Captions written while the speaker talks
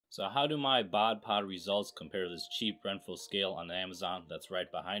So how do my Bod Pod results compare to this cheap RENPHO scale on Amazon that's right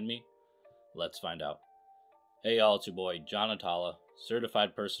behind me? Let's find out. Hey y'all, it's your boy John Atala,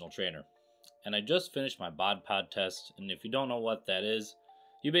 certified personal trainer. And I just finished my Bod Pod test, and if you don't know what that is,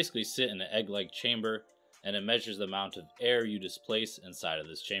 you basically sit in an egg-like chamber and it measures the amount of air you displace inside of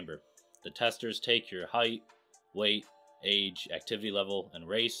this chamber. The testers take your height, weight, age, activity level, and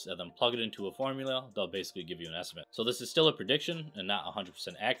race, and then plug it into a formula. They'll basically give you an estimate. So this is still a prediction and not 100%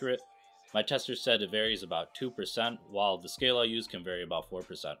 accurate. My tester said it varies about 2%, while the scale I use can vary about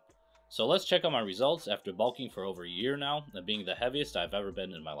 4%. So let's check out my results after bulking for over a year now and being the heaviest I've ever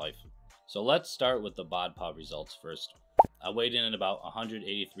been in my life. So let's start with the Bod Pod results first. I weighed in at about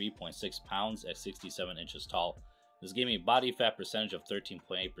 183.6 pounds at 67 inches tall. This gave me a body fat percentage of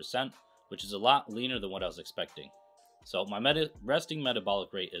 13.8%, which is a lot leaner than what I was expecting. So my resting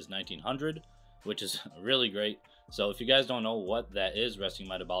metabolic rate is 1900, which is really great. So if you guys don't know what that is, resting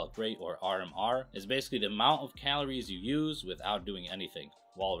metabolic rate, or RMR, is basically the amount of calories you use without doing anything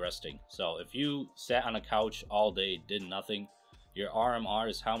while resting. So if you sat on a couch all day, did nothing, your RMR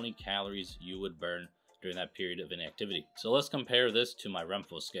is how many calories you would burn during that period of inactivity. So let's compare this to my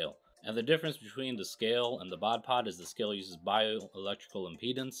RENPHO scale. And the difference between the scale and the Bod Pod is the scale uses bioelectrical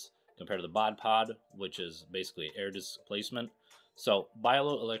impedance compared to the Bod Pod, which is basically air displacement. So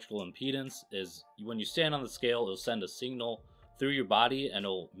bioelectrical impedance is when you stand on the scale, it'll send a signal through your body and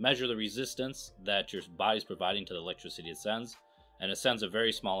it'll measure the resistance that your body's providing to the electricity it sends, and it sends a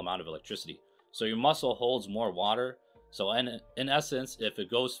very small amount of electricity. So your muscle holds more water. So in essence, if it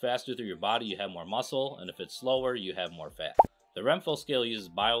goes faster through your body, you have more muscle, and if it's slower, you have more fat. The RENPHO scale uses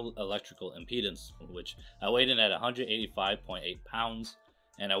bioelectrical impedance, which I weighed in at 185.8 pounds,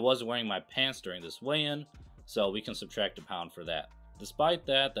 and I was wearing my pants during this weigh-in, so we can subtract a pound for that. Despite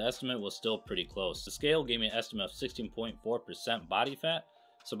that, the estimate was still pretty close. The scale gave me an estimate of 16.4% body fat,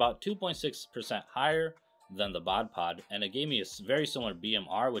 so about 2.6% higher than the Bod Pod, and it gave me a very similar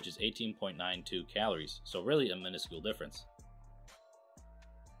BMR, which is 18.92 calories, so really a minuscule difference.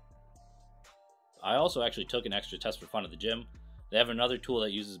 I also actually took an extra test for fun at the gym. They have another tool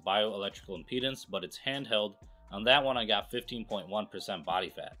that uses bioelectrical impedance, but it's handheld. On that one, I got 15.1%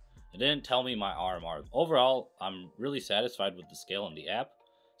 body fat. It didn't tell me my RMR. Overall, I'm really satisfied with the scale and the app,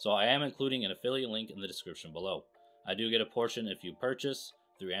 so I am including an affiliate link in the description below. I do get a portion if you purchase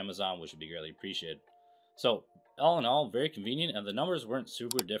through Amazon, which would be greatly appreciated. So all in all, very convenient, and the numbers weren't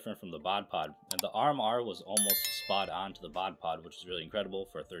super different from the Bod Pod, and the RMR was almost spot on to the Bod Pod, which is really incredible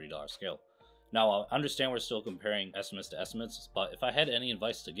for a $30 scale. Now, I understand we're still comparing estimates to estimates, but if I had any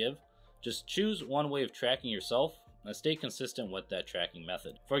advice to give, just choose one way of tracking yourself and stay consistent with that tracking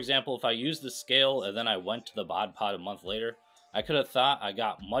method. For example, if I used the scale and then I went to the Bod Pod a month later, I could have thought I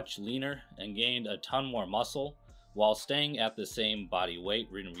got much leaner and gained a ton more muscle while staying at the same body weight,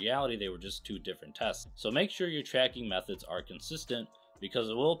 when in reality they were just two different tests. So make sure your tracking methods are consistent, because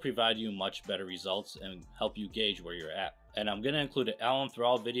it will provide you much better results and help you gauge where you're at. And I'm going to include an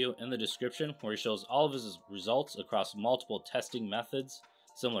Thrall video in the description where he shows all of his results across multiple testing methods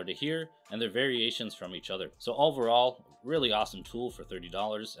similar to here, and their variations from each other. So overall, really awesome tool for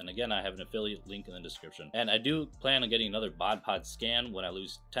 $30, and again, I have an affiliate link in the description. And I do plan on getting another Bod Pod scan when I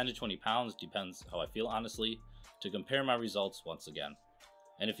lose 10 to 20 pounds, depends how I feel honestly, to compare my results once again.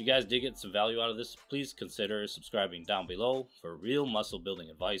 And if you guys did get some value out of this, please consider subscribing down below for real muscle building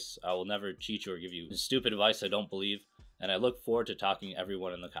advice. I will never cheat you or give you stupid advice I don't believe, and I look forward to talking to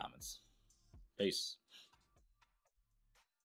everyone in the comments. Peace.